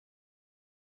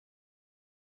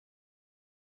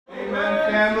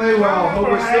Amen, family. Well, hope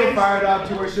we're still fired up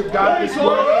to worship God this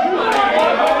morning.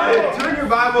 Turn your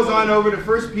Bibles on over to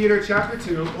 1 Peter chapter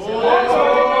 2.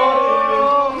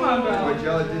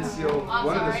 Margella did steal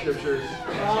one of the scriptures.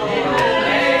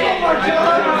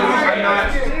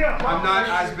 I'm not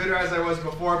as bitter as I was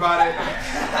before about it.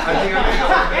 I think I'm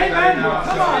getting a little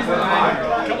bit better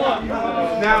now. Come on.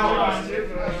 Now,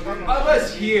 of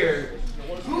us here,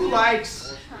 who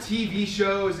likes TV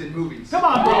shows and movies? Come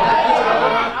on, bro.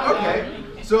 Okay,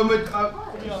 so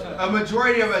a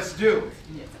majority of us do.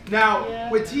 Now,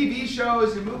 with TV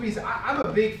shows and movies, I'm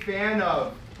a big fan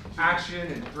of action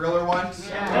and thriller ones.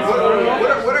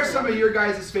 What are some of your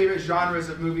guys' favorite genres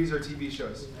of movies or TV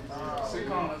shows?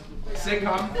 Sitcom?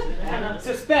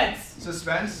 Suspense.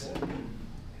 Suspense?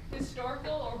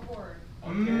 Historical or horror?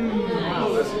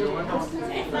 Oh, that's a good one.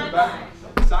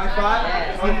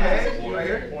 Sci-fi? Okay. Right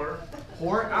here?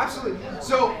 Horror? Absolutely.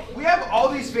 So we have all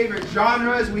these favorite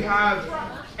genres. We have,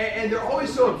 and they're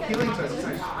always so appealing to us. It's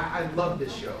like, I love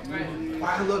this show.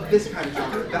 I love this kind of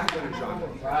genre, that kind of genre.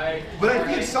 Right. But I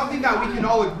think something that we can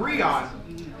all agree on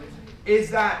is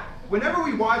that whenever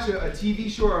we watch a TV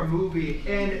show or a movie,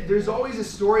 and there's always a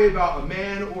story about a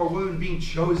man or a woman being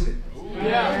chosen.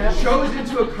 Chosen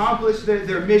to accomplish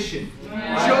their mission.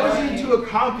 Chosen to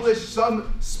accomplish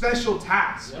some special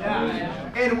task.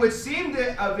 And what seemed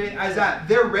of it as that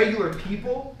they're regular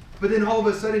people, but then all of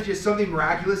a sudden just something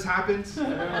miraculous happens,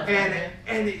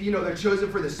 and you know, they're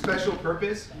chosen for this special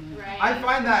purpose. I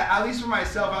find that, at least for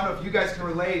myself, I don't know if you guys can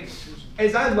relate,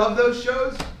 is I love those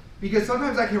shows because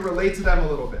sometimes I can relate to them a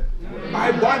little bit.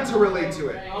 I want to relate to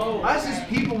it. Us as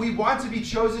people, we want to be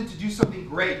chosen to do something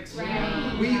great.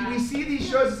 We see these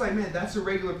shows, it's like, man, that's a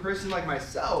regular person like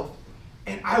myself,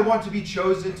 and I want to be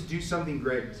chosen to do something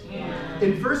great.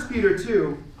 In 1 Peter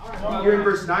 2, here in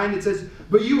verse 9, it says,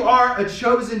 "But you are a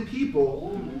chosen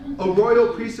people, a royal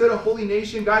priesthood, a holy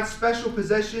nation, God's special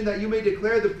possession, that you may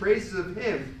declare the praises of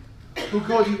Him who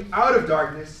called you out of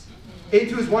darkness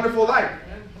into His wonderful light.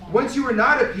 Once you were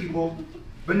not a people,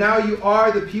 but now you are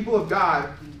the people of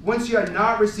God. Once you had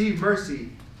not received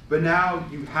mercy, but now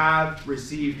you have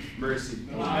received mercy."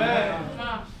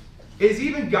 Is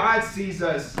even God sees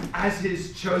us as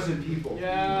His chosen people.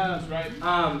 Yeah, that's right.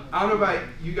 I don't know about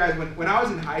you guys, when I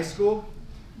was in high school,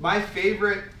 my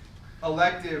favorite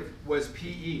elective was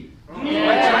PE.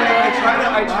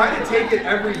 I try to take it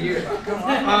every year.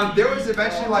 There was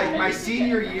eventually, like, my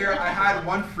senior year, I had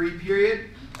one free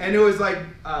period, and it was like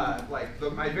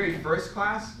my very first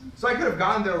class. So I could have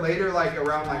gotten there later, like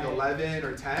around like 11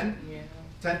 or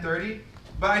 10:30.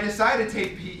 But I decided to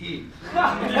take PE.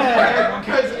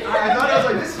 Because I thought, I was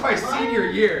like, this is my senior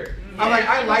year. I'm like,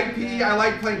 I like PE, I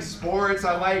like playing sports,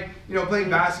 I like, you know, playing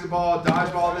basketball,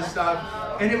 dodgeball, all this stuff.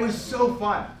 And it was so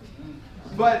fun.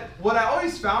 But what I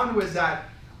always found was that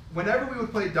whenever we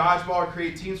would play dodgeball or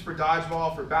create teams for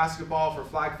dodgeball, for basketball, for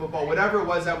flag football, whatever it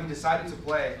was that we decided to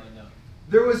play,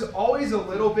 there was always a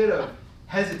little bit of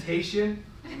hesitation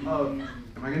of, am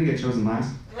I going to get chosen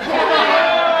last?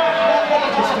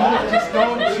 Just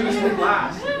don't choose me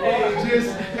last.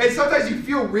 And sometimes you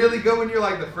feel really good when you're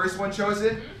like the first one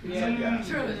chosen. You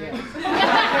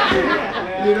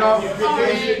know,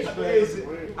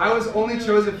 I was only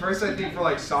chosen first, I think, for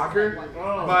like soccer.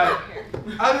 But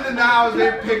other than that, I was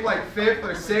maybe picked like 5th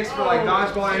or 6th for like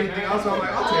dodgeball or anything else. So I'm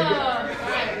like, I'll take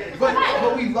it. But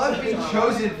we love being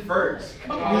chosen first.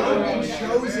 We love being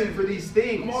chosen for these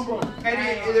things.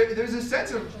 And there's a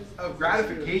sense of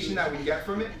gratification that we get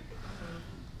from it.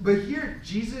 But here,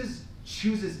 Jesus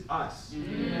chooses us.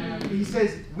 He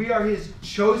says we are His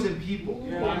chosen people.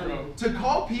 To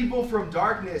call people from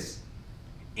darkness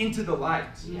into the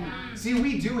light. See,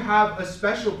 we do have a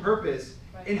special purpose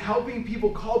in helping people,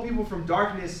 call people from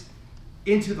darkness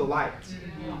into the light.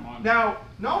 Now,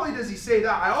 not only does He say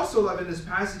that, I also love in this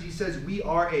passage, He says we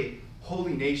are a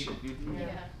holy nation.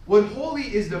 What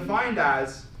holy is defined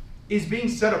as is being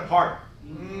set apart.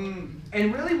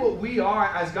 And really what we are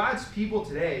as God's people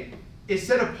today is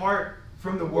set apart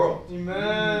from the world. We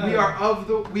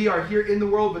are here in the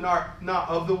world, but not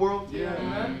of the world.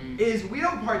 Is we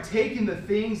don't partake in the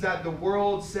things that the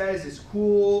world says is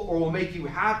cool or will make you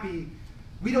happy.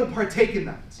 We don't partake in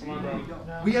that.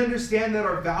 We understand that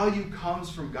our value comes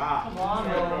from God.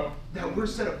 That we're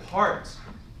set apart.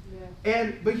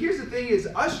 But here's the thing is,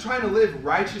 us trying to live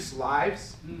righteous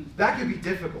lives, that can be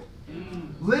difficult.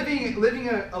 Living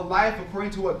a life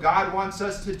according to what God wants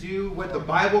us to do, what the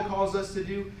Bible calls us to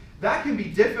do, that can be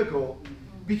difficult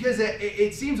because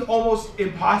it seems almost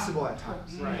impossible at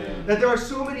times. That there are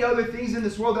so many other things in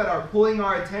this world that are pulling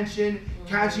our attention,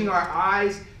 catching our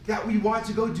eyes, that we want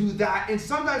to go do that. And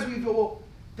sometimes we feel, well,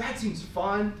 that seems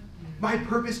fun. my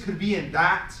purpose could be in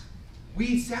that.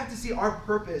 We have to see our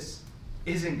purpose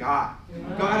is in God.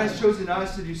 God has chosen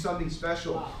us to do something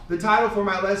special. The title for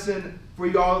my lesson for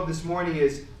you all this morning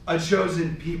is A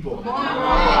Chosen People.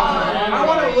 I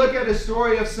want to look at a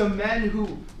story of some men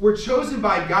who were chosen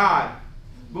by God,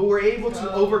 but were able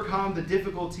to overcome the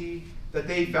difficulty that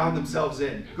they found themselves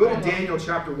in. Go to Daniel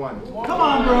chapter 1. Come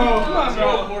on, bro. Come on,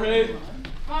 bro. Jorge.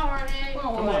 Come on,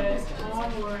 Jorge. Come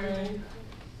on, Jorge.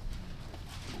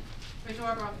 Where's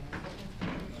your bro?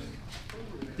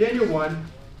 Daniel 1,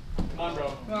 Come on,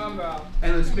 bro. Come on, bro.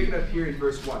 and let's pick it up here in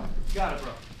verse 1. Got it,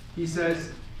 bro. He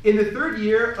says, in the 3rd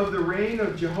year of the reign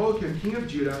of Jehoiakim, king of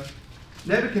Judah,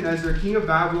 Nebuchadnezzar, king of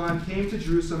Babylon, came to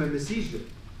Jerusalem and besieged it.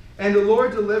 And the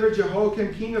Lord delivered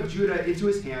Jehoiakim, king of Judah, into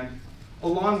his hand,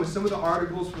 along with some of the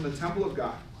articles from the temple of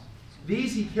God.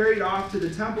 These he carried off to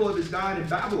the temple of his God in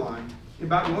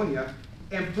Babylonia,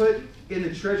 and put in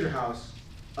the treasure house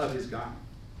of his God.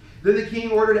 Then the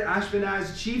king ordered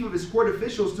Ashpenaz, chief of his court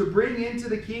officials, to bring into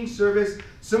the king's service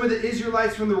some of the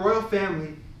Israelites from the royal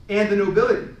family and the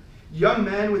nobility, young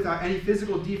men without any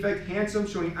physical defect, handsome,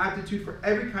 showing aptitude for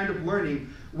every kind of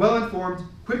learning, well-informed,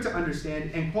 quick to understand,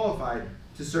 and qualified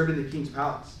to serve in the king's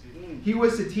palace. He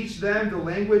was to teach them the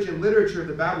language and literature of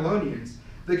the Babylonians.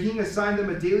 The king assigned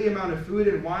them a daily amount of food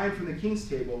and wine from the king's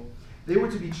table. They were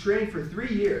to be trained for 3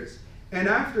 years, and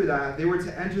after that they were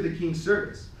to enter the king's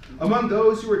service. Among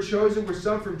those who were chosen were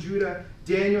some from Judah: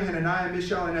 Daniel, Hananiah,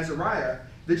 Mishael, and Azariah.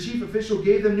 The chief official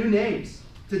gave them new names.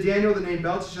 To Daniel the name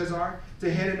Belteshazzar,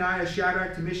 to Hananiah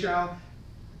Shadrach, to Mishael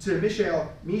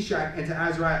Meshach, and to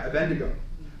Azariah Abednego.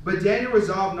 But Daniel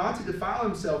resolved not to defile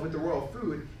himself with the royal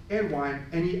food and wine,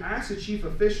 and he asked the chief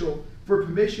official for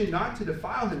permission not to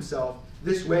defile himself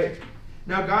this way.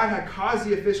 Now God had caused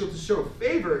the official to show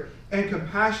favor and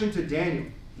compassion to Daniel.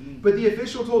 But the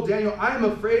official told Daniel, I am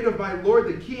afraid of my lord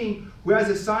the king, who has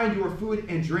assigned your food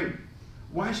and drink.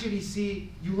 Why should he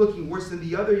see you looking worse than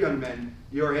the other young men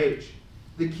your age?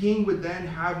 The king would then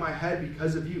have my head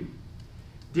because of you.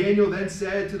 Daniel then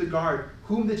said to the guard,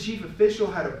 whom the chief official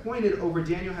had appointed over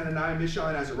Daniel, Hananiah, Mishael,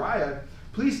 and Azariah,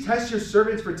 please test your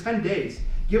servants for 10 days.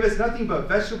 Give us nothing but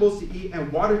vegetables to eat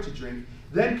and water to drink.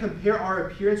 Then compare our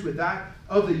appearance with that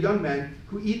of the young men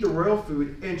who eat the royal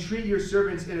food, and treat your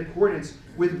servants in accordance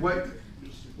with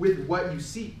what you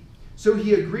see. So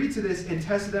he agreed to this and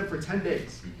tested them for 10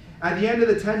 days. At the end of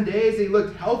the 10 days, they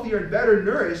looked healthier and better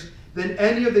nourished than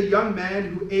any of the young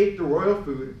men who ate the royal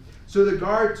food. So the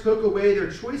guard took away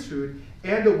their choice food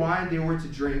and the wine they were to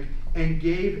drink, and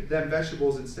gave them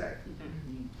vegetables instead.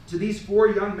 To these 4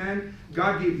 young men,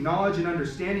 God gave knowledge and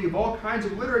understanding of all kinds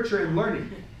of literature and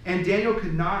learning. And Daniel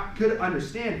could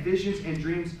understand visions and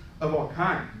dreams of all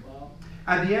kinds.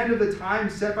 At the end of the time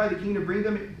set by the king to bring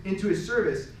them into his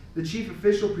service, the chief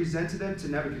official presented them to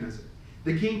Nebuchadnezzar.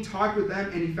 The king talked with them,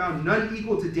 and he found none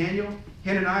equal to Daniel,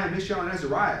 Hananiah, Mishael, and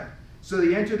Azariah. So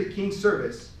they entered the king's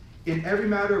service. In every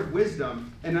matter of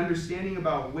wisdom and understanding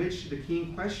about which the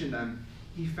king questioned them,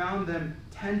 he found them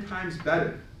 10 times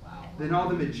better than all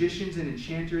the magicians and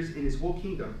enchanters in his whole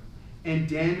kingdom. And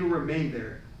Daniel remained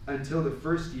there until the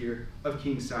 1st year of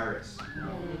King Cyrus.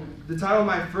 The title of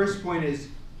my first point is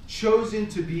Chosen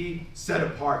to be Set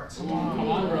Apart. Come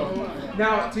on, bro.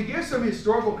 Now, to give some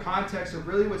historical context of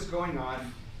really what's going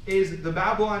on, is the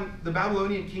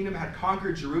Babylonian kingdom had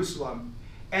conquered Jerusalem,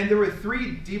 and there were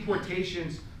 3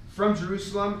 deportations from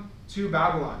Jerusalem to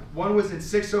Babylon. One was in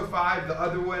 605, the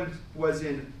other one was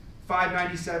in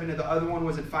 597, and the other one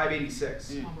was in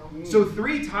 586. So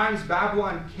 3 times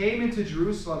Babylon came into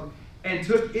Jerusalem and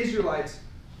took Israelites,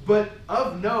 but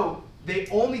of note, they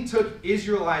only took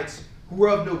Israelites who were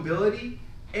of nobility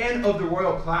and of the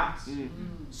royal class.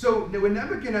 So when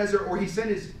Nebuchadnezzar, or he sent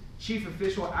his chief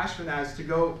official Ashpenaz to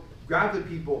go grab the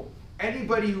people,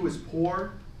 anybody who was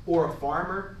poor or a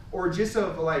farmer or just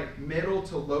of like middle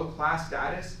to low class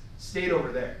status stayed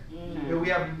over there. You know,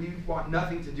 we want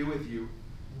nothing to do with you,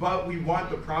 but we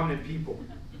want the prominent people.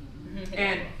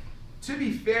 And to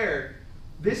be fair,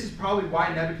 this is probably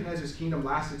why Nebuchadnezzar's kingdom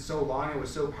lasted so long and was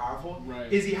so powerful,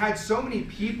 is he had so many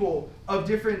people of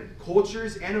different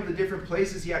cultures and of the different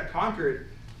places he had conquered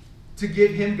to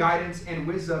give him guidance and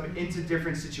wisdom into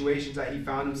different situations that he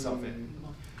found himself in.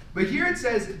 But here it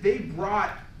says they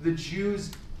brought the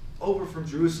Jews over from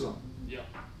Jerusalem.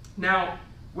 Now,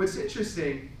 what's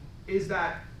interesting is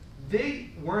that they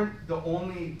weren't the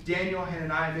only Daniel,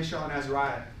 Hananiah, Mishael, and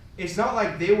Azariah. It's not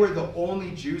like they were the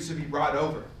only Jews to be brought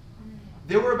over.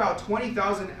 There were about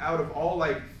 20,000 out of all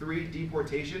like 3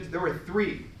 deportations. There were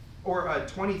 3 or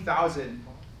 20,000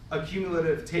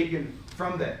 accumulative taken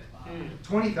from them.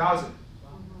 20,000.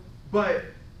 But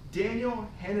Daniel,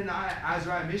 Hananiah,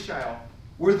 Azariah, Mishael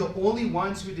were the only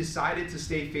ones who decided to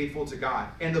stay faithful to God.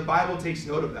 And the Bible takes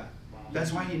note of that.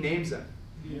 That's why he names them.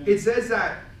 It says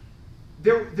that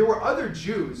there were other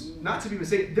Jews, not to be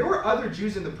mistaken, there were other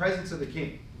Jews in the presence of the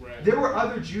king. Right. There were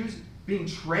other Jews being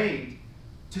trained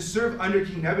to serve under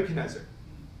King Nebuchadnezzar.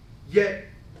 Yet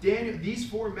Daniel, these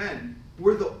 4 men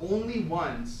were the only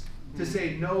ones to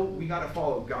say, no, we got to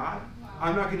follow God.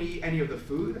 I'm not going to eat any of the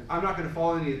food. I'm not going to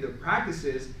follow any of the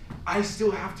practices. I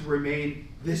still have to remain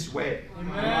this way.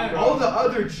 Amen. All the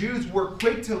other Jews were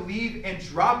quick to leave and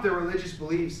drop their religious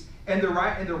beliefs and the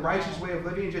righteous way of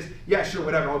living and just, yeah, sure,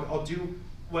 whatever. I'll do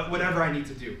whatever I need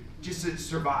to do just to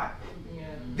survive. Yeah.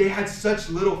 They had such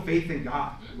little faith in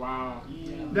God. Wow.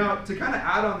 Yeah. Now, to kind of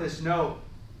add on this note,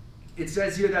 it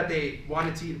says here that they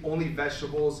wanted to eat only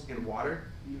vegetables and water.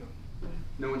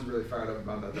 No one's really fired up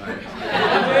about that diet.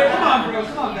 Come on, bro.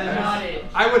 Come on, man. Not it.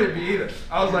 I wouldn't be either.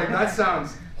 I was like, that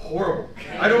sounds horrible.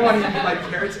 I don't want to eat like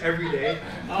carrots every day.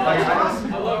 Like,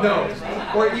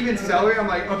 no. Or even celery. I'm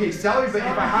like, okay, celery, but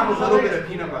if I have a little bit of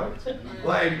peanut butter,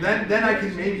 like then I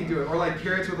can maybe do it. Or like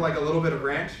carrots with like a little bit of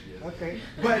ranch. Okay.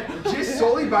 But just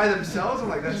solely by themselves, I'm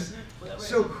like, that's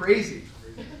so crazy.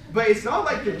 But it's not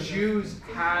like the Jews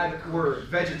were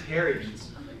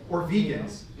vegetarians or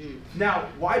vegans. Now,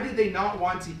 why did they not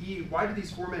want to eat? Why did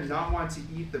these 4 men not want to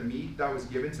eat the meat that was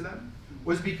given to them?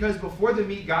 Was because before the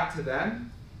meat got to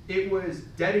them, it was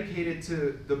dedicated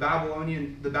to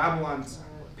Babylon's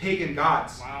pagan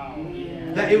gods. Wow.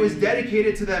 Yeah. That it was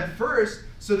dedicated to them first,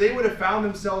 so they would have found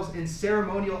themselves in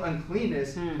ceremonial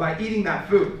uncleanness by eating that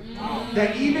food.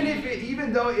 That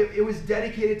even though it was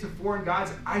dedicated to foreign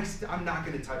gods, I'm not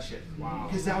going to touch it.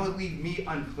 Because that would leave me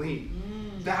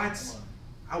unclean. That's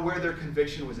where their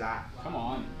conviction was at. Come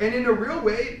on. And in a real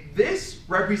way, this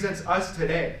represents us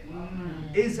today.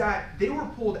 Is that they were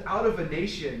pulled out of a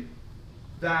nation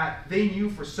that they knew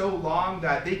for so long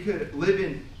that they could live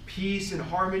in peace and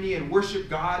harmony and worship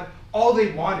God all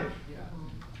they wanted.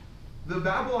 The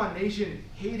Babylon nation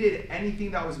hated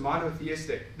anything that was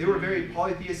monotheistic. They were very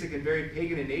polytheistic and very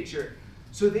pagan in nature.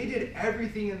 So they did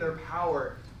everything in their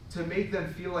power to make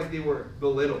them feel like they were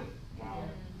belittled. Wow.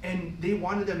 And they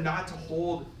wanted them not to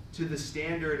hold to the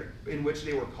standard in which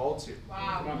they were called to.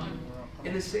 Wow.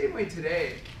 In the same way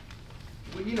today,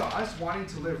 us wanting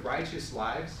to live righteous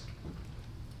lives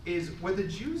is what the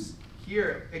Jews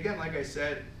here, again, like I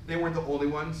said, they weren't the only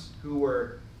ones who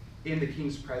were in the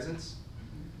king's presence.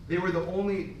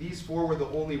 These 4 were the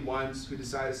only ones who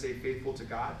decided to stay faithful to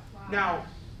God. Wow. Now,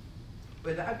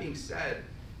 with that being said,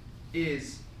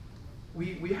 is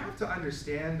we have to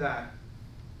understand that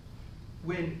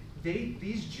when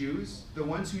these Jews, the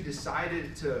ones who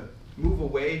decided to move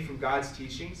away from God's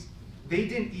teachings, they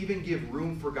didn't even give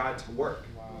room for God to work.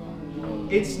 Wow.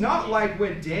 It's not like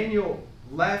when Daniel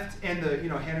left and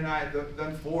Hananiah,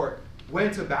 the 4,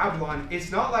 went to Babylon.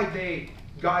 It's not like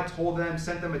God told them,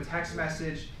 sent them a text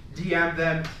message, DM'd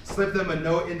them, slipped them a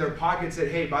note in their pocket, said,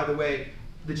 hey, by the way,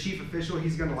 the chief official,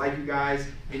 he's going to like you guys,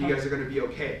 and you guys are going to be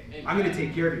okay. I'm going to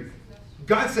take care of you.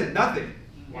 God said nothing.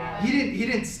 Wow. He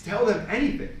didn't tell them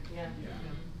anything. Yeah.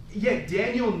 Yet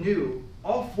Daniel knew,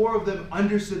 all 4 of them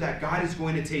understood that God is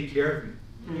going to take care of me.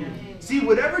 Yeah. See,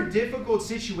 whatever difficult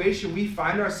situation we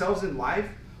find ourselves in life,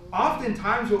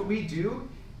 oftentimes what we do,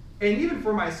 and even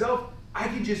for myself, I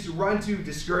can just run to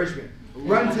discouragement,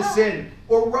 run to sin,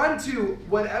 or run to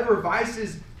whatever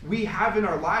vices we have in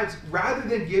our lives rather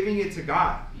than giving it to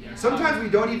God. Sometimes we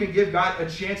don't even give God a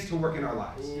chance to work in our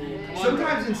lives.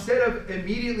 Sometimes instead of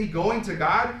immediately going to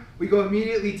God, we go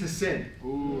immediately to sin.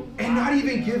 And not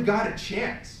even give God a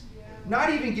chance. Not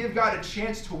even give God a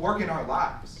chance to work in our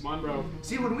lives. Come on, bro.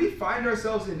 See, when we find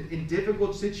ourselves in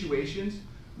difficult situations,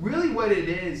 really what it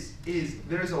is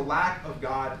there's a lack of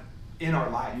God in our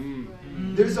life.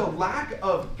 There's a lack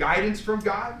of guidance from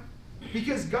God,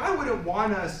 because God wouldn't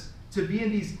want us to be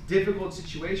in these difficult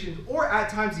situations, or at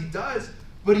times he does,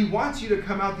 but he wants you to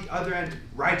come out the other end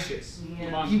righteous.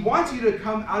 Yeah. He wants you to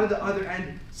come out of the other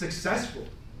end successful.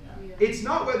 It's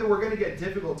not whether we're going to get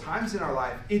difficult times in our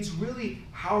life. It's really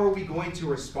how are we going to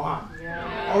respond?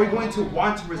 Yeah. Are we going to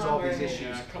want to resolve these issues?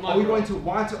 Yeah, come on, Are we bro. going to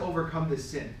want to overcome this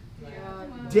sin?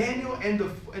 Daniel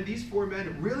and these 4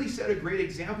 men really set a great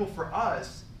example for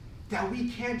us that we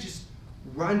can't just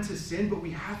run to sin, but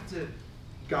we have to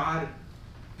God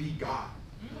be God.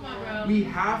 We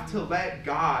have to let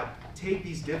God take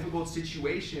these difficult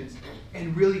situations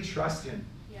and really trust him.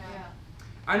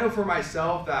 I know for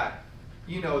myself that,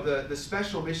 the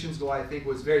special missions goal, I think,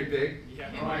 was very big.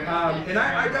 And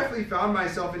I definitely found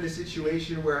myself in a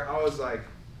situation where I was like,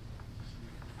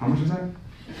 how much is that?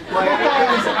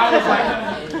 I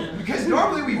was like, Because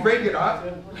normally we break it up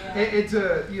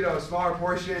into, you know, smaller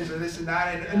portions or this and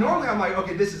that. And normally I'm like,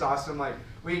 okay, this is awesome. Like,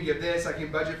 we can give this, I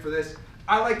can budget for this.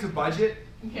 I like to budget.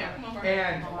 Yeah, come on.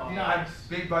 And you know, I'm a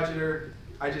big budgeter.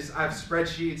 I have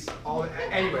spreadsheets.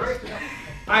 Anyways,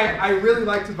 I really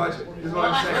like to budget. Is what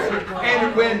I'm saying.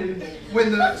 And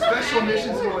when the special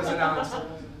missions school was announced,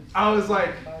 I was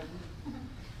like,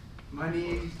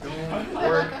 money don't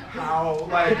work. How?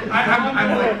 Like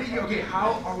I'm like thinking, okay,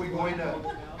 how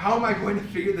am I going to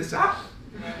figure this out?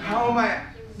 How am I?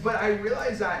 But I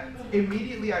realized that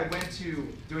immediately I went to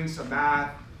doing some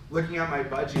math, looking at my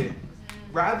budget,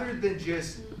 rather than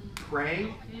just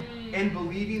praying and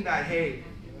believing that, hey,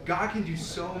 God can do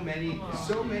so many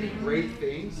great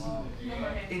things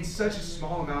in such a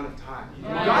small amount of time.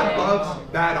 God loves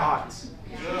bad odds.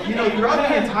 You know, throughout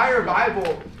the entire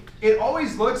Bible, it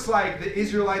always looks like the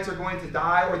Israelites are going to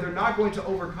die or they're not going to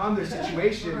overcome their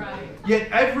situation.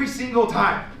 Yet every single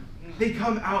time, they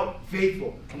come out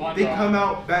faithful. They come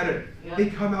out better. They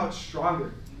come out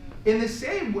stronger. In the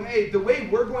same way, the way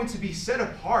we're going to be set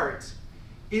apart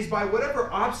is by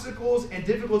whatever obstacles and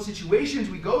difficult situations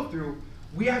we go through,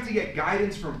 we have to get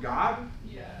guidance from God,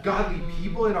 godly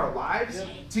people in our lives,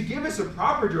 to give us a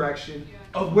proper direction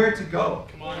of where to go.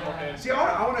 See,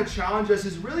 I want to challenge us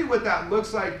is really what that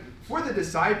looks like for the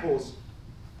disciples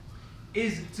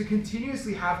is to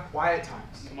continuously have quiet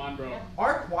times. Come on, bro.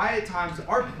 Our quiet times,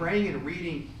 our praying and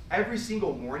reading every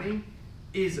single morning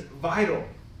is vital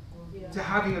to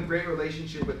having a great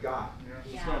relationship with God.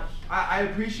 I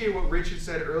appreciate what Richard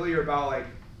said earlier about, like,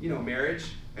 you know,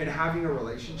 marriage and having a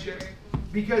relationship.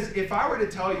 Because if I were to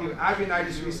tell you, Abby and I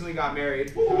just recently got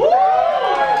married. Wow!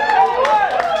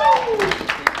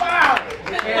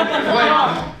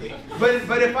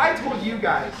 But if I told you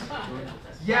guys,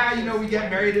 yeah, you know, we get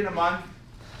married in a month,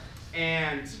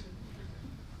 and,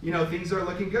 you know, things are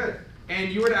looking good. And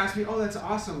you were to ask me, oh, that's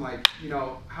awesome, like, you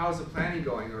know, how's the planning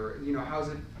going? Or, you know, how's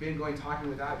it been going talking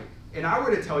with Abby? And I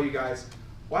were to tell you guys,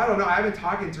 well, I don't know, I haven't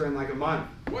talked to her in like a month.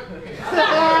 What?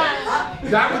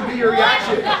 That would be your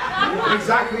reaction.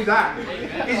 Exactly that.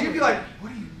 Because you'd be like,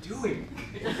 what are you doing?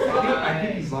 I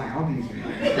think he's lying. I don't think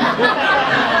he's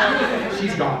lying.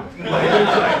 She's gone.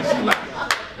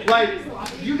 Like,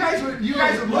 you guys would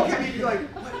look at me and be like,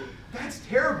 what? That's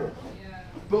terrible.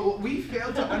 But what we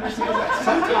fail to understand is that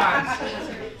sometimes,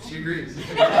 she agrees.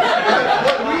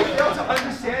 What we fail to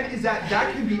understand is that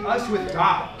can be us with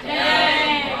God.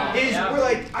 We're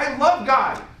like, I love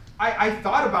God. I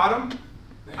thought about him.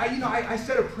 I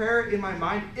said a prayer in my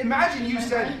mind. Imagine you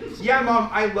said, yeah, Mom,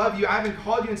 I love you. I haven't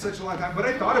called you in such a long time, but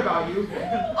I thought about you.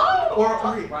 Or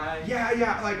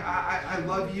yeah, like, I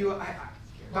love you. I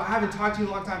haven't talked to you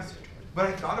in a long time, but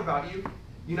I thought about you.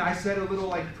 You know, I said a little,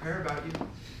 like, prayer about you.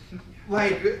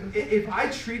 Like, if I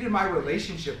treated my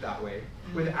relationship that way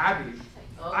with Abby,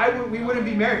 we wouldn't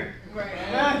be married.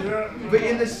 But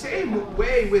in the same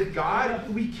way with God,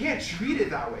 we can't treat it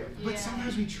that way. But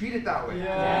sometimes we treat it that way.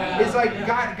 It's like,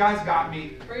 God's got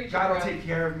me. God will take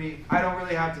care of me. I don't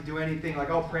really have to do anything. Like,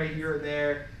 I'll pray here or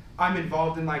there. I'm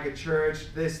involved in, like, a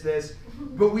church, this.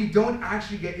 But we don't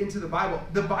actually get into the Bible.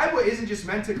 The Bible isn't just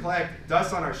meant to collect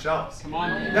dust on our shelves. Come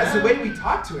on. That's the way we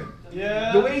talk to him.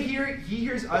 The way he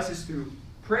hears us is through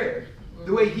prayer.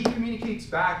 The way he communicates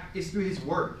back is through his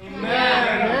word.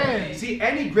 Amen. See,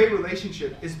 any great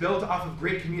relationship is built off of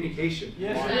great communication.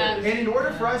 And in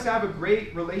order for us to have a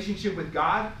great relationship with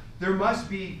God, there must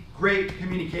be great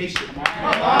communication.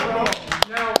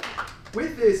 Now,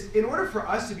 with this, in order for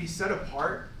us to be set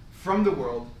apart from the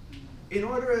world, in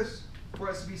order for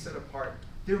us to be set apart,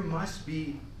 there must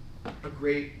be a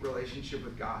great relationship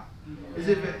with God. As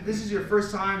if this is your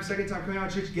first time, second time coming out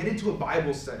of church, get into a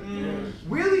Bible study.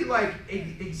 Really, like,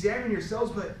 examine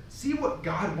yourselves, but see what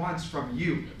God wants from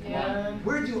you.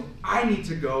 Where do I need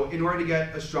to go in order to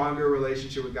get a stronger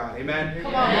relationship with God? Amen?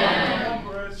 Come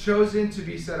on. Chosen to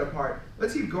be set apart.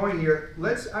 Let's keep going here.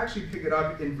 Let's actually pick it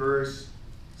up in verse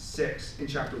 6 in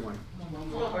chapter 1.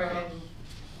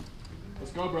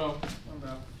 Let's go, bro.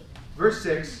 Verse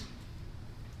 6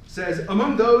 says,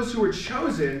 among those who were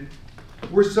chosen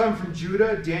were some from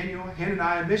Judah, Daniel,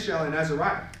 Hananiah, Mishael, and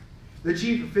Azariah. The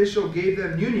chief official gave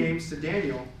them new names: to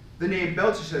Daniel, the name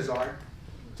Belteshazzar;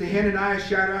 to Hananiah,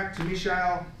 Shadrach; to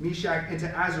Mishael, Meshach; and to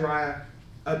Azariah,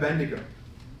 Abednego.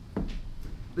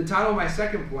 The title of my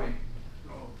second point,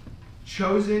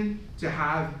 chosen to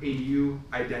have a new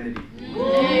identity.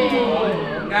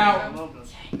 Now,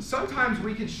 sometimes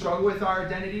we can struggle with our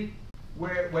identity.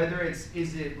 Whether we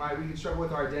can struggle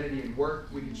with our identity in work,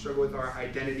 we can struggle with our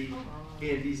identity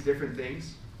in these different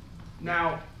things.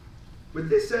 Now, what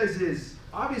this says is,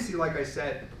 obviously, like I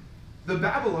said, the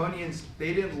Babylonians,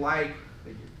 they didn't like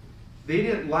they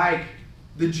didn't like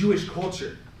the Jewish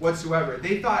culture whatsoever.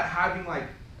 They thought having like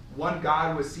one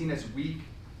God was seen as weak.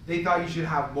 They thought you should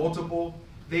have multiple.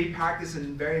 They practiced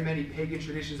in very many pagan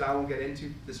traditions I won't get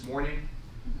into this morning.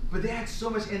 But they had so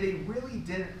much, and they really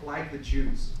didn't like the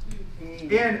Jews.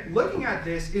 And looking at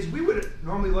this, is we would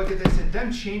normally look at this and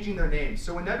them changing their names.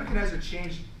 So when Nebuchadnezzar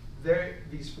changed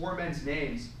these four men's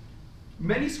names,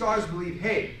 many scholars believe,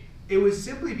 hey, it was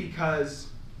simply because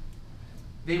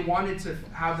they wanted to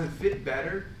have them fit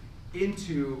better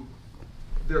into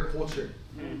their culture.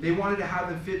 They wanted to have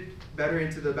them fit better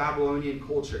into the Babylonian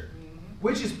culture,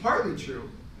 which is partly true.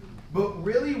 But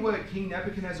really what King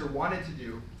Nebuchadnezzar wanted to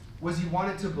do was he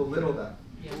wanted to belittle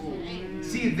them.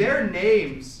 See, their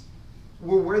names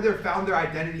were where they found their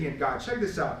identity in God. Check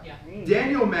this out.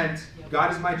 Daniel meant,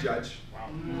 God is my judge.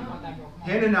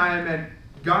 Hananiah meant,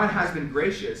 God has been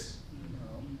gracious.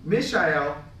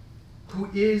 Mishael, who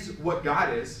is what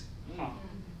God is.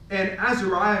 And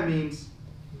Azariah means,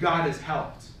 God has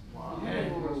helped.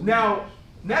 Now,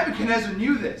 Nebuchadnezzar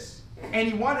knew this, and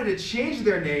he wanted to change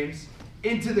their names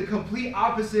into the complete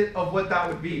opposite of what that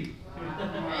would be.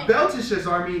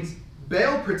 Belteshazzar means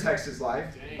Baal protects his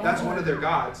life. That's one of their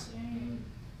gods.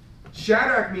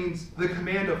 Shadrach means the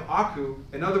command of Aku,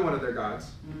 another one of their gods.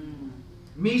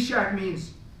 Meshach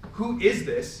means who is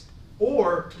this,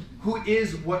 or who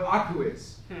is what Aku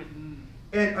is.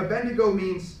 And Abednego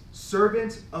means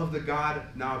servant of the god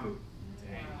Nabu.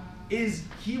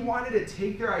 He wanted to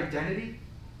take their identity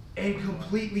and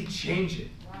completely change it.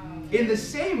 In the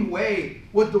same way,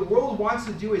 what the world wants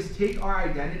to do is take our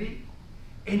identity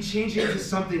and change it into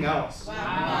something else.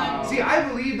 See, I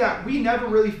believe that we never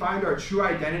really find our true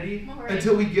identity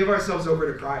until we give ourselves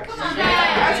over to Christ.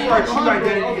 That's where our true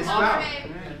identity is found.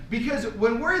 Because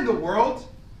when we're in the world,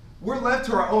 we're left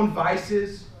to our own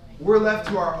vices, we're left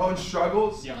to our own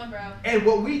struggles, and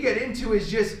what we get into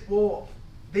is just, well,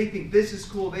 they think this is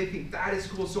cool, they think that is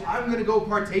cool, so I'm going to go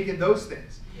partake in those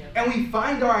things. And we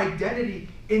find our identity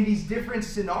in these different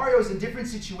scenarios and different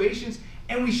situations,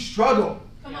 and we struggle.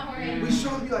 We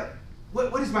struggle to be like,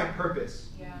 what is my purpose?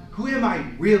 Who am I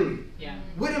really?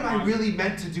 What am I really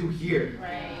meant to do here?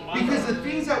 Because the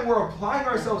things that we're applying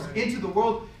ourselves into the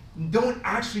world don't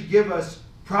actually give us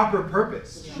proper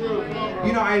purpose.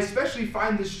 You know, I especially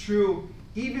find this true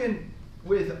even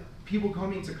with people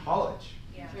coming to college.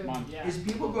 Is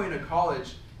people going to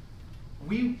college,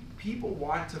 people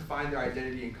want to find their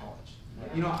identity in college.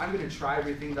 You know, I'm going to try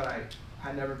everything that I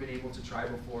had never been able to try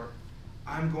before.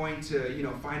 I'm going to, you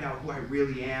know, find out who I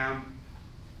really am.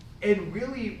 And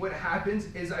really what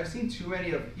happens is I've seen too many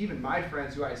of even my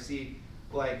friends who I see,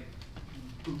 like,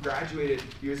 who graduated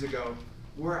years ago,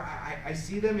 where I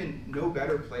see them in no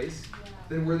better place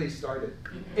than where they started.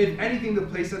 If anything, the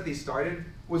place that they started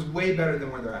was way better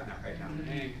than where they're at now, right now.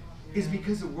 Is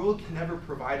because the world can never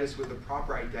provide us with a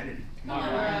proper identity. Come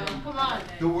on.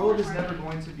 The world is never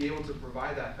going to be able to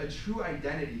provide that. A true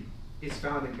identity is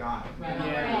found in God.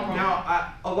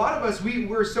 Now, a lot of us,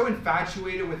 we're so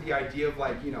infatuated with the idea of,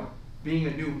 like, you know, being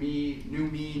a new me, new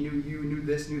you, new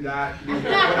this, new that, new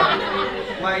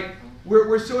whatever. Like,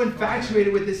 we're so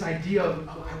infatuated with this idea of,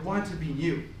 oh, I want to be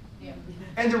new.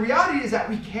 And the reality is that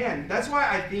we can. That's why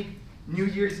I think New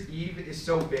Year's Eve is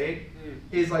so big,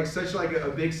 is like such like a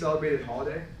big celebrated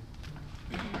holiday.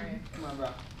 Come on, bro.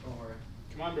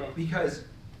 Come on, bro. Because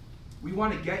we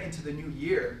want to get into the new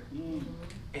year,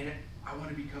 and I want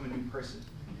to become a new person.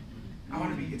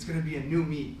 It's going to be a new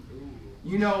me.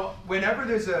 You know, whenever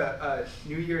there's a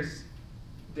New Year's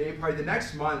Day party, the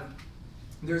next month,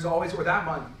 there's always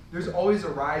a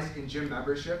rise in gym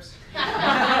memberships.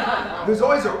 There's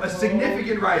always a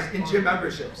significant rise in gym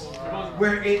memberships,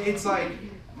 where it's like,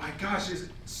 my gosh, there's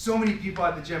so many people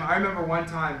at the gym. I remember one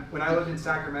time when I lived in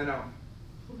Sacramento,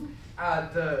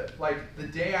 the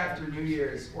day after New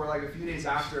Year's, or like a few days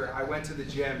after, I went to the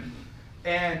gym,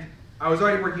 and I was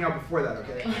already working out before that,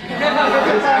 okay?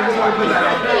 I just want to put that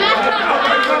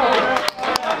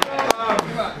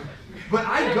out. But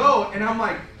I go, and I'm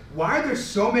like, why are there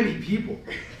so many people?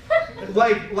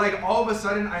 Like all of a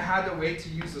sudden I had to wait to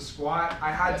use the squat.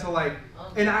 I had to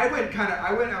and I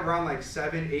went around like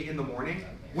 7, 8 in the morning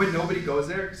when nobody goes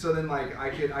there. So then like I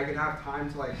could have time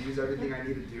to like use everything I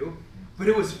need to do. But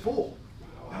it was full.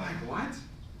 I'm like, what?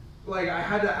 Like I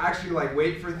had to actually like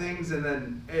wait for things, and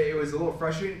then it was a little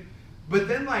frustrating. But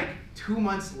then like 2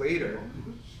 months later,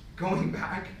 going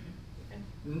back,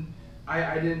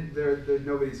 I didn't,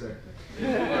 nobody's there.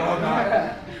 They're all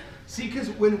gone. See, because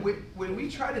when we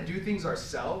try to do things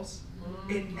ourselves,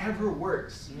 it never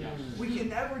works. We can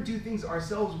never do things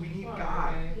ourselves. We need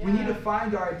God. We need to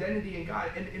find our identity in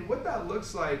God. And what that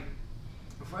looks like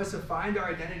for us to find our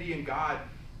identity in God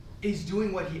is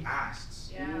doing what he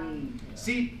asks. Yeah.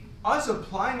 See, us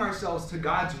applying ourselves to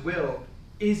God's will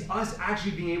is us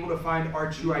actually being able to find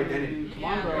our true identity. Come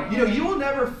on, bro. You know, you will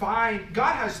never find,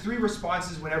 God has 3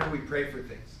 responses whenever we pray for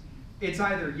things. It's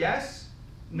either yes,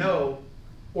 no,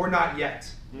 or not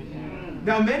yet.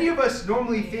 Now, many of us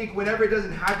normally think whenever it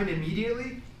doesn't happen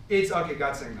immediately, it's, okay,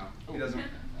 God's saying no.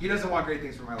 He doesn't want great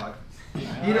things for my life.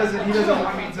 He doesn't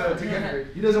want me to get married.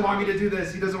 He doesn't want me to do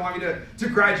this. He doesn't want me to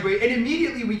graduate. And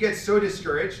immediately we get so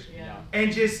discouraged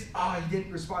and just, he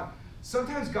didn't respond.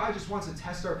 Sometimes God just wants to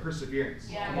test our perseverance.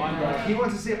 Yeah. He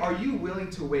wants to say, are you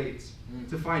willing to wait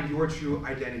to find your true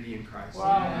identity in Christ?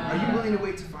 Wow. Are you willing to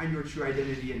wait to find your true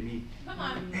identity in me? Come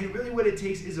on. And really what it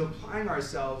takes is applying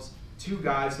ourselves to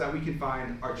God so that we can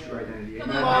find our true identity. Come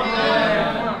Amen. on.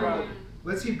 Come on, bro.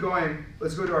 Let's keep going.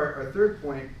 Let's go to our third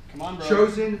point. Come on, bro.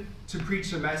 Chosen to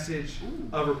preach a message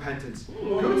of repentance.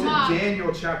 Go to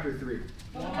Daniel chapter 3.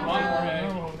 Come on,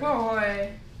 Jorge.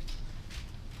 Boy.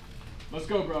 Let's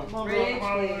go, bro. Preach,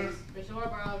 please. For sure,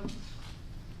 bro.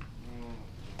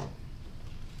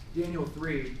 Daniel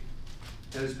 3,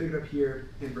 and let's pick it up here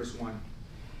in verse 1.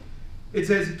 It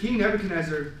says, King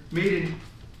Nebuchadnezzar made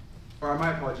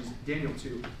my apologies, Daniel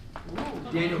 2.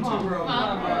 Daniel 2. Come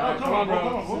on,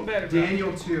 bro.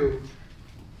 Daniel 2.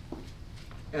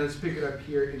 And let's pick it up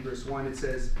here in verse 1. It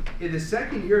says, in the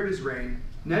 2nd year of his reign,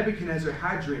 Nebuchadnezzar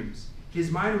had dreams. His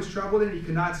mind was troubled and he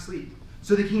could not sleep.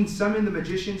 So the king summoned the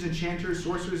magicians, enchanters,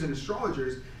 sorcerers, and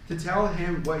astrologers to tell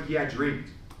him what he had dreamed.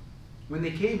 When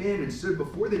they came in and stood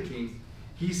before the king,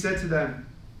 he said to them,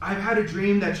 I've had a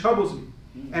dream that troubles me,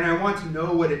 and I want to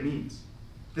know what it means.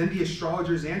 Then the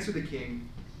astrologers answered the king,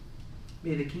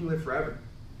 may the king live forever.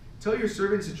 Tell your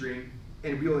servants a dream,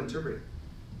 and we will interpret it.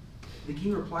 The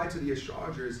king replied to the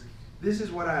astrologers, this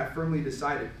is what I have firmly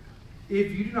decided.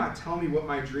 If you do not tell me what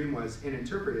my dream was and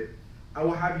interpret it, I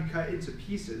will have you cut into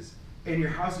pieces, and your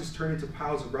houses turned into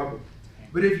piles of rubble.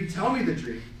 But if you tell me the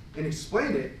dream and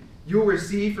explain it, you will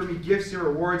receive from me gifts and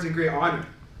rewards and great honor.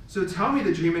 So tell me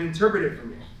the dream and interpret it for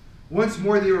me. Once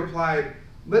more they replied,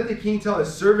 let the king tell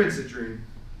his servants the dream,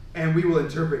 and we will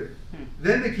interpret it.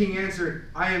 Then the king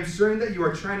answered, I am certain that you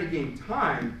are trying to gain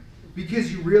time,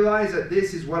 because you realize that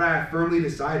this is what I have firmly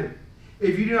decided.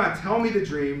 If you do not tell me the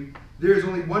dream, there is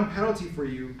only one penalty for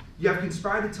you. You have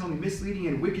conspired to tell me misleading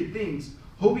and wicked things,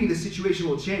 hoping the situation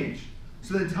will change.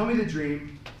 So then tell me the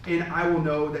dream, and I will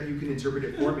know that you can interpret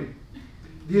it for me.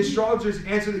 The astrologers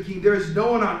answered the king, there is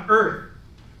no one on earth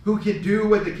who can do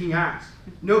what the king asked.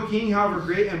 No king, however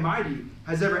great and mighty,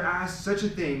 has ever asked such a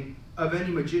thing of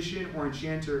any magician or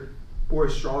enchanter or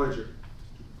astrologer.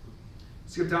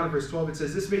 Skip down to verse 12. It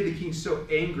says, this made the king so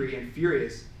angry and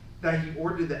furious that he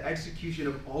ordered the execution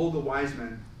of all the wise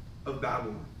men of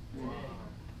Babylon.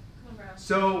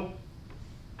 So,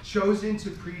 chosen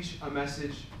to preach a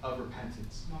message of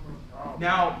repentance.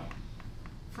 Now,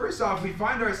 first off, we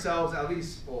find ourselves, at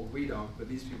least, well, we don't, but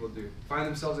these people do, find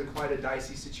themselves in quite a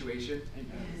dicey situation.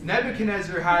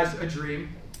 Nebuchadnezzar has a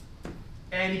dream,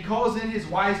 and he calls in his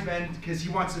wise men because he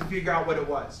wants to figure out what it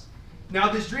was.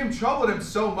 Now, this dream troubled him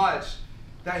so much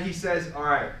that he says, all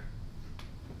right,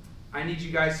 I need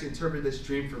you guys to interpret this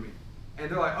dream for me. And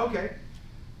they're like, okay,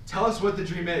 tell us what the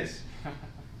dream is.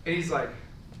 And he's like,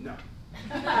 no.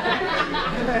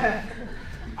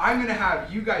 I'm going to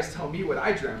have you guys tell me what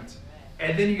I dreamt,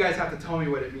 and then you guys have to tell me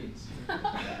what it means.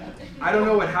 I don't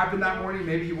know what happened that morning.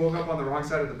 Maybe he woke up on the wrong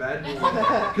side of the bed.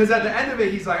 Because at the end of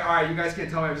it, he's like, all right, you guys can't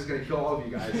tell me. I'm just going to kill all of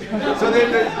you guys. So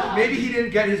then maybe he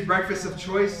didn't get his breakfast of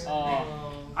choice.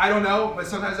 I don't know, but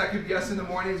sometimes that could be us in the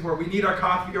mornings where we need our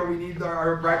coffee or we need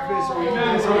our breakfast or we need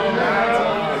this or we need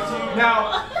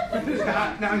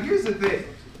that. Now here's the thing,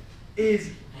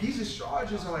 is these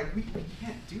astrologers are like, we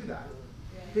can't do that.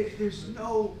 There's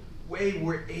no way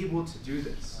we're able to do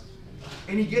this.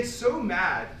 And he gets so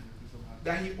mad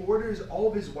that he orders all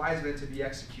of his wise men to be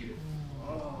executed.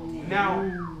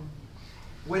 Now,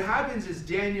 what happens is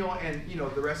Daniel and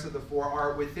the rest of the 4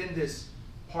 are within this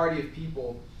party of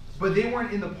people, but they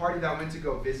weren't in the party that went to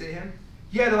go visit him.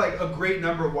 He had like a great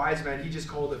number of wise men. He just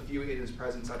called a few in his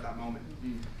presence at that moment.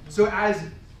 So as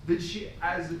the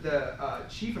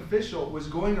chief official was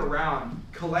going around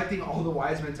collecting all the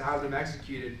wise men to have them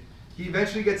executed, he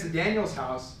eventually gets to Daniel's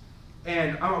house,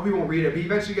 and we won't read it, but he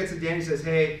eventually gets to Daniel and says,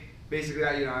 hey, basically,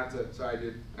 I have to, sorry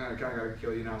dude, I kind of got to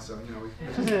kill you now, so,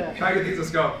 pack your things,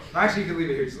 let's go. Actually, you can leave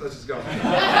it here, let's just go.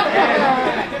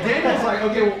 And Daniel's like,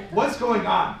 okay, well, what's going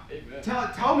on?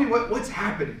 Tell me what's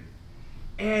happening.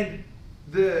 And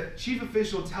the chief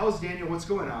official tells Daniel what's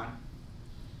going on,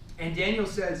 and Daniel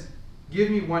says, give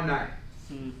me one night.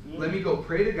 Let me go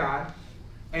pray to God,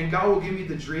 and God will give me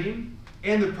the dream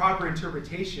and the proper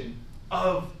interpretation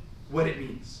of what it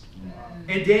means.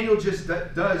 And Daniel just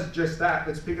does just that.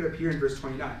 Let's pick it up here in verse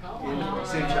 29, in the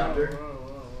same chapter.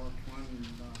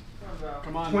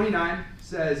 Come on. 29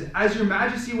 says, "As your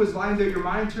majesty was lying there, your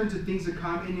mind turned to things to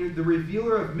come, and the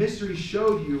revealer of mysteries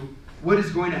showed you what is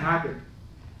going to happen.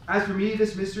 As for me,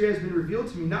 this mystery has been revealed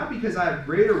to me, not because I have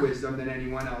greater wisdom than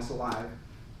anyone else alive,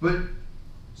 but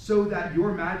so that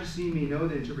your majesty may know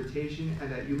the interpretation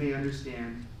and that you may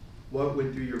understand what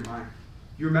went through your mind.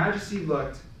 Your majesty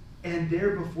looked, and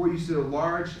there before you stood a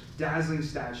large, dazzling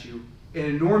statue, an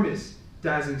enormous,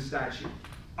 dazzling statue,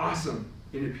 awesome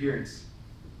in appearance.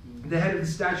 The head of the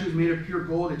statue was made of pure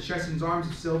gold, its chest and arms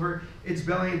of silver, its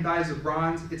belly and thighs of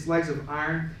bronze, its legs of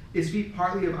iron, its feet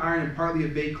partly of iron and partly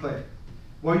of baked clay.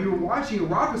 While you were watching, a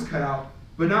rock was cut out,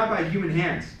 but not by human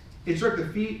hands. It struck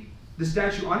the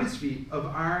statue on its feet of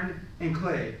iron and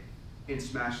clay, and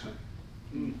smashed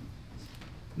them."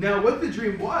 Now, what the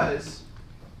dream was,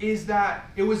 is that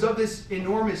it was of this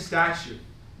enormous statue.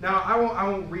 Now, I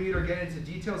won't read or get into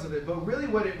details of it, but really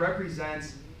what it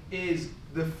represents is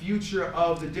the future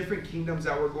of the different kingdoms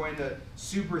that were going to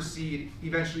supersede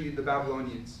eventually the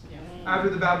Babylonians. After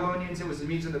the Babylonians, it was the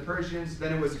Medes and the Persians,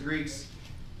 then it was the Greeks,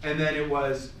 and then it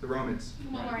was the Romans.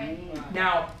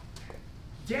 Now,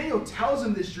 Daniel tells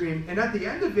him this dream, and at the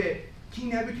end of it, King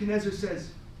Nebuchadnezzar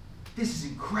says, "This is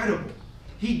incredible."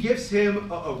 He gives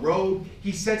him a robe.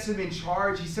 He sets him in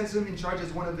charge. He sets him in charge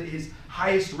as one of his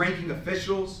highest ranking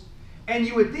officials. And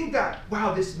you would think that,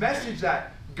 wow, this message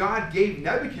that God gave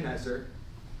Nebuchadnezzar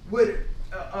would,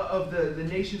 of the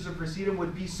nations of preceding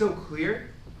would be so clear.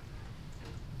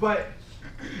 But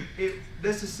it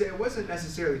wasn't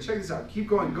necessarily. Check this out. Keep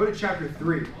going. Go to chapter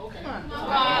 3.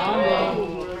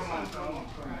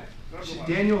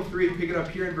 Daniel 3, pick it up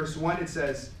here in verse 1. It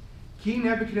says, "King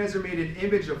Nebuchadnezzar made an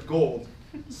image of gold,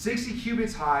 60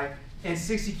 cubits high and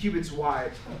 60 cubits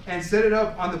wide, and set it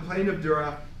up on the plain of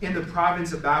Dura in the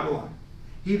province of Babylon.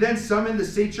 He then summoned the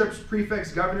satraps,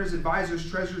 prefects, governors, advisors,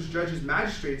 treasurers, judges,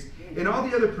 magistrates, and all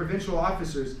the other provincial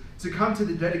officers to come to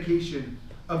the dedication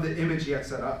of the image he had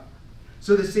set up.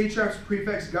 So the satraps,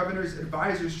 prefects, governors,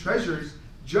 advisors, treasurers,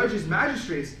 judges,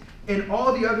 magistrates, and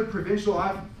all the other provincial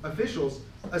officials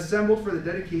assembled for the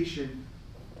dedication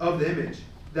of the image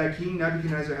that King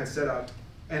Nebuchadnezzar had set up,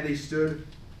 and they stood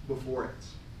before it."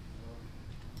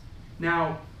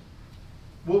 Now,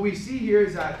 what we see here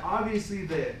is that obviously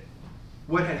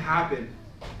what had happened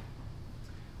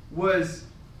was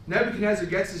Nebuchadnezzar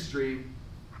gets this dream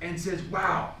and says,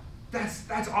 "Wow,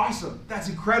 that's awesome, that's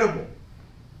incredible."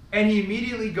 And he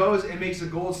immediately goes and makes a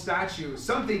gold statue,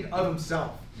 something of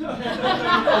himself. I'm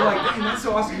like, "Dang, that's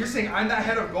so awesome. You're saying I'm that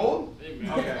head of gold?"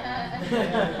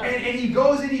 Okay. And he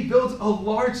goes and he builds a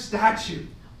large statue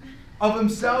of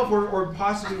himself or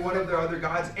possibly one of their other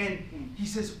gods. And he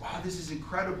says, "Wow, this is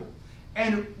incredible."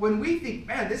 And when we think,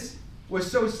 man, this was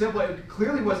so simple, it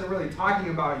clearly wasn't really talking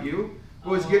about you. It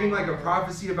was giving like a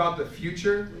prophecy about the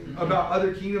future, about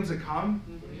other kingdoms to come.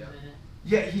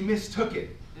 Yet he mistook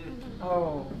it.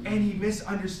 And he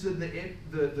misunderstood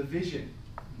the vision,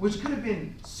 which could have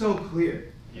been so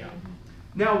clear.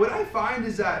 Now, what I find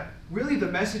is that really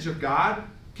the message of God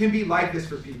can be like this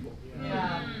for people.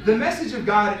 The message of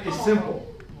God is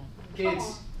simple.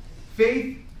 It's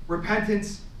faith,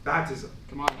 repentance, baptism.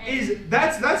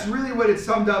 That's really what it's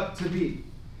summed up to be.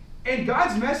 And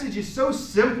God's message is so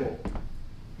simple,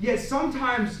 yet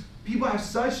sometimes people have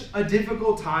such a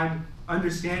difficult time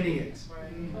understanding it.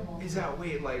 Is that,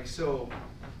 wait, like, so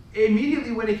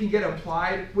immediately when it can get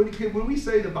applied, when we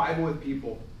study the Bible with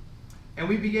people and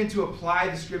we begin to apply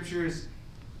the scriptures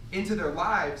into their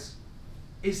lives,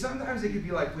 sometimes it could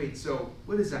be like, wait, so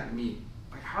what does that mean?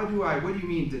 Like, what do you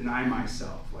mean deny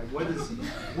myself? Like, what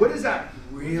does that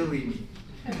really mean?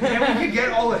 And we could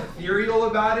get all ethereal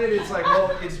about it. It's like,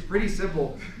 well, it's pretty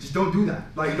simple. Just don't do that.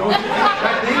 Like, don't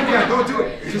do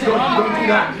it. Just don't do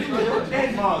that.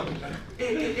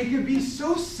 And it could be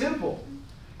so simple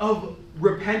of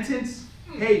repentance.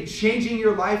 Hey, changing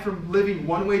your life from living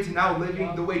one way to now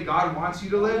living the way God wants you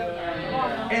to live.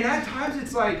 And at times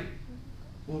it's like,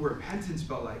 well, repentance,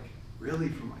 but like, really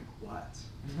from like what?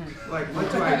 Like,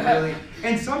 what do I really?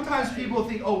 And sometimes people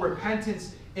think, oh,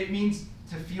 repentance, it means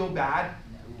to feel bad.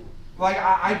 Like,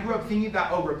 I grew up thinking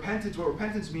that, oh, what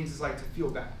repentance means is like to feel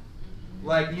bad.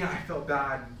 Like, I felt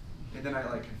bad, and then I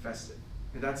like confessed it.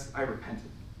 And I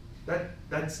repented.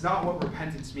 That's not what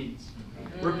repentance means.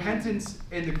 Repentance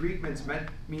in the Greek means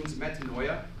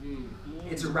metanoia.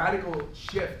 It's a radical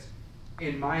shift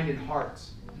in mind and heart,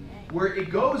 where it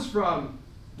goes from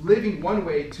living one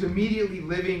way to immediately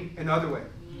living another way.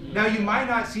 Now, you might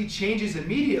not see changes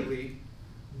immediately,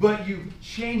 but you've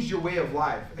changed your way of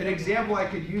life. An example I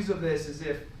could use of this is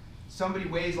if somebody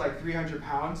weighs like 300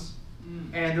 pounds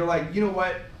and they're like, you know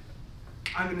what?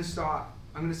 I'm gonna stop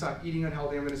eating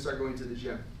unhealthy. I'm gonna start going to the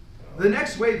gym. The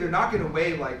next weigh, they're not gonna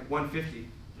weigh like 150.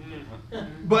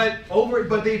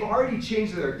 But they've already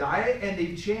changed their diet and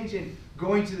they've changed in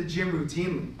going to the gym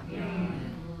routinely.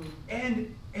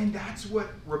 And that's what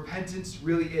repentance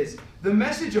really is. The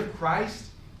message of Christ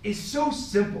is so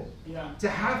simple. To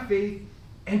have faith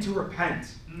and to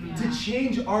repent. To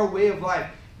change our way of life.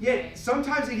 Yet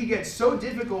sometimes it can get so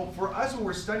difficult for us when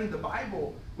we're studying the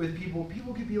Bible with people.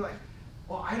 People can be like,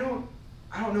 well, I don't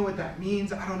know what that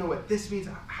means. I don't know what this means.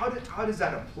 How does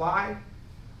that apply?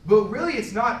 But really,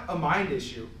 it's not a mind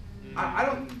issue. I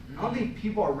don't think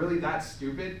people are really that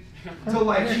stupid to be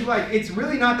like, it's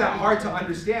really not that hard to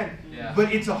understand,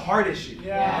 but it's a heart issue.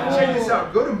 Check this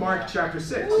out. Go to Mark chapter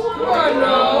 6. Come on,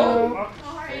 bro.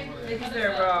 Take it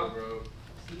there, bro.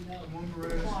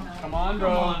 Come on, bro.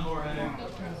 Come on, Jorge.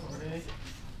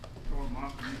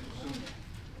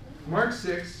 Mark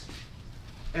 6,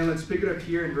 and let's pick it up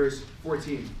here in verse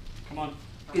 14. Come on.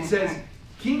 It says,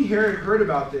 King Herod heard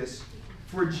about this,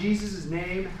 for Jesus'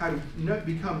 name had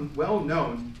become well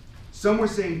known. Some were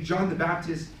saying John the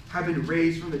Baptist had been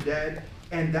raised from the dead,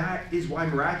 and that is why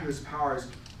miraculous powers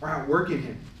are at work in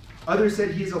him. Others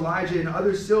said he is Elijah, and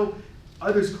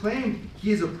others claimed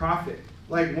he is a prophet,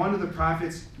 like one of the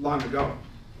prophets long ago.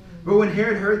 But when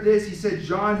Herod heard this, he said,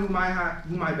 John, whom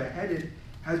I beheaded,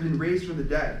 has been raised from the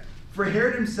dead. For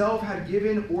Herod himself had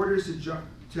given orders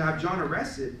to have John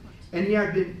arrested, and he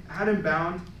had him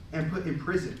bound and put in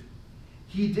prison.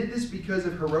 He did this because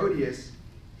of Herodias,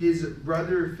 his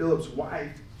brother Philip's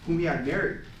wife, whom he had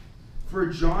married. For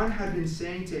John had been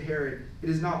saying to Herod, it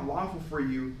is not lawful for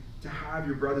you to have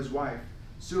your brother's wife.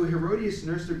 So Herodias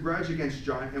nursed a grudge against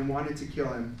John and wanted to kill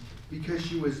him, because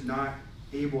she was not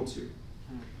able to.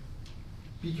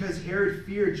 Because Herod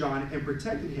feared John and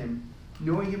protected him,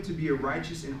 knowing him to be a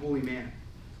righteous and holy man.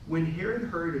 When Herod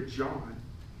heard of John,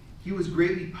 he was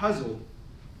greatly puzzled,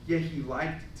 yet he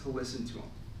liked to listen to him.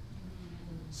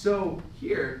 So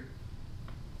here,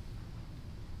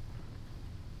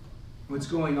 what's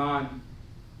going on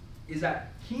is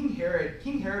that King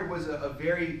Herod was a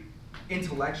very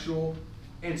intellectual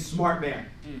and smart man.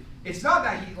 It's not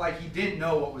that he didn't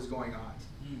know what was going on.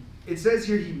 It says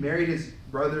here he married his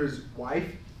brother's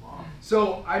wife.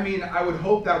 So, I mean, I would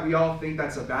hope that we all think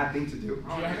that's a bad thing to do.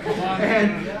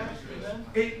 And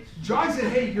John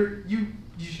said, hey, you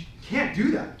can't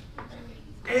do that.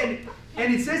 And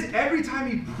it says every time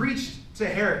he preached to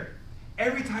Herod,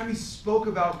 every time he spoke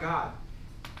about God,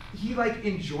 he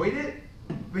enjoyed it,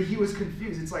 but he was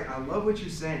confused. It's like, I love what you're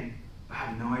saying, but I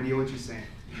have no idea what you're saying.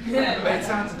 But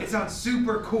it sounds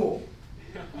super cool.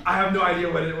 I have no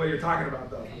idea what you're talking about,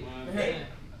 though.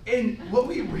 And what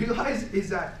we realize is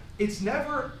that it's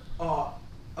never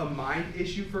a mind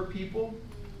issue for people.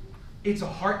 It's a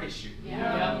heart issue.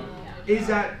 Is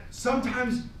that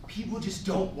sometimes people just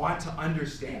don't want to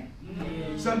understand.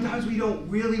 Sometimes we don't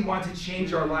really want to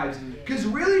change our lives. Because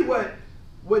really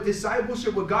what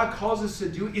discipleship, what God calls us to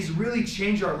do is really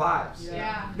change our lives.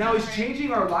 Now, is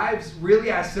changing our lives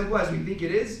really as simple as we think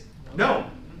it is? No.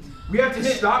 We have to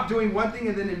stop doing one thing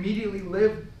and then immediately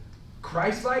live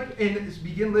Christ-like and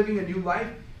begin living a new life.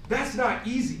 That's not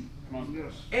easy.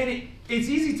 And it's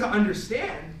easy to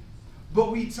understand,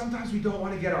 but sometimes we don't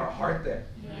want to get our heart there.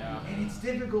 And it's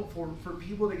difficult for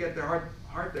people to get their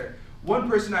heart there. One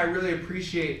person I really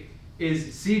appreciate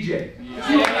is CJ.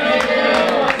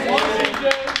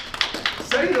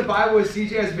 Studying the Bible with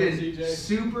CJ has been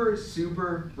super,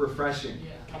 super refreshing.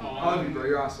 I love you, bro.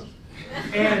 You're awesome.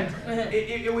 And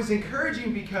it was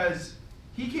encouraging because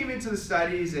he came into the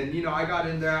studies, and I got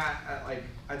in there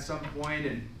at some point,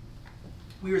 and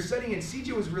we were studying, and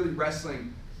CJ was really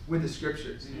wrestling with the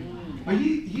scriptures. But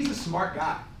he's a smart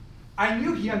guy. I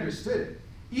knew he understood it.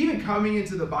 Even coming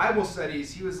into the Bible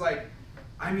studies, he was like,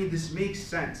 I mean, this makes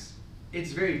sense.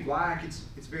 It's very black.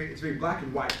 It's very black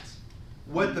and white.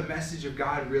 What the message of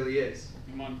God really is.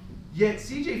 Yet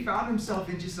CJ found himself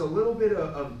in just a little bit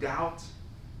of doubt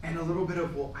and a little bit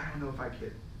of, well, I don't know if I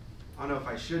could. I don't know if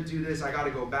I should do this. I got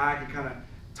to go back and kind of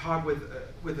talk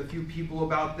with a few people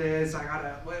about this. I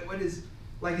gotta,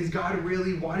 is God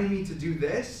really wanting me to do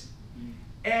this?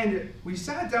 And we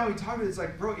sat down, we talked about it. It's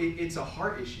like, bro, it's a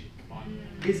heart issue.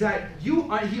 Is that he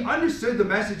understood the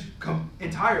message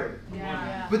entirely.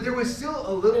 But there was still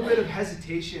a little bit of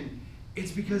hesitation.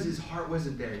 It's because his heart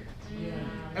wasn't there.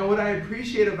 And what I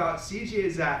appreciate about CJ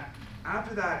is that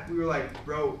after that, we were like,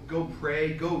 bro, go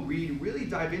pray, go read, really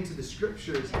dive into the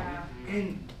scriptures,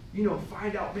 and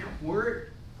find out, man,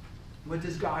 what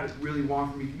does God really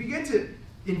want from me? Begin to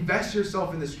invest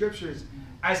yourself in the scriptures,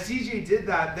 as CJ did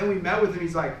that, then we met with him,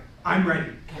 he's like, I'm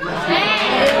ready. To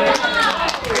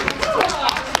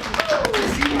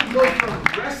see him go from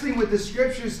wrestling with the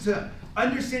scriptures to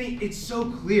understanding, it's so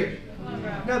clear.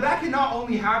 Now that can not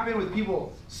only happen with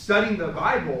people studying the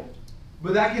Bible,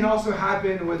 but that can also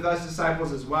happen with us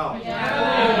disciples as well.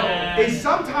 And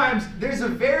sometimes there's a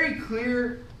very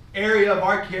clear area of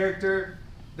our character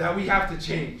that we have to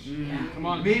change. Come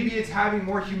on. Maybe it's having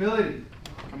more humility.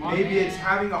 Come on. Maybe it's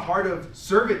having a heart of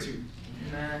servitude.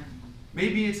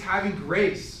 Maybe it's having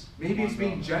grace. Maybe it's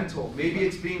being gentle. Maybe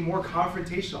it's being more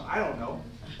confrontational. I don't know.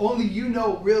 Only you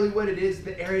know really what it is,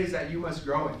 the areas that you must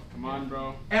grow in. Come on,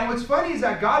 bro. And what's funny is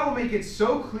that God will make it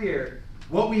so clear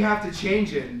what we have to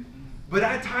change in, but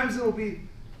at times it'll be,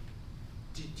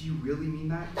 do you really mean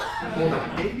that? Hold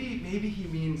on. Maybe he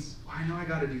means, oh, I know I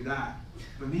got to do that,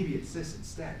 but maybe it's this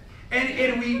instead.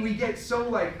 And we get so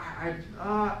like,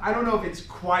 I don't know if it's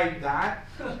quite that,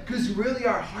 because really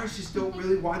our hearts just don't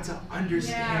really want to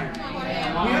understand.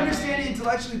 We understand it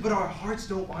intellectually, but our hearts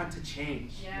don't want to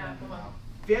change.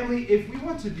 Family, if we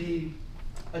want to be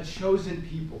a chosen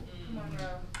people,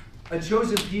 a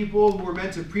chosen people who are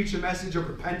meant to preach a message of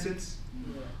repentance,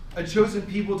 a chosen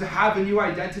people to have a new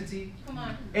identity,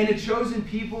 and a chosen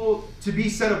people to be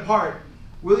set apart,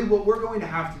 really what we're going to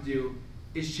have to do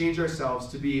is change ourselves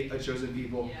to be a chosen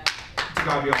people. To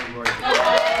God be all the glory.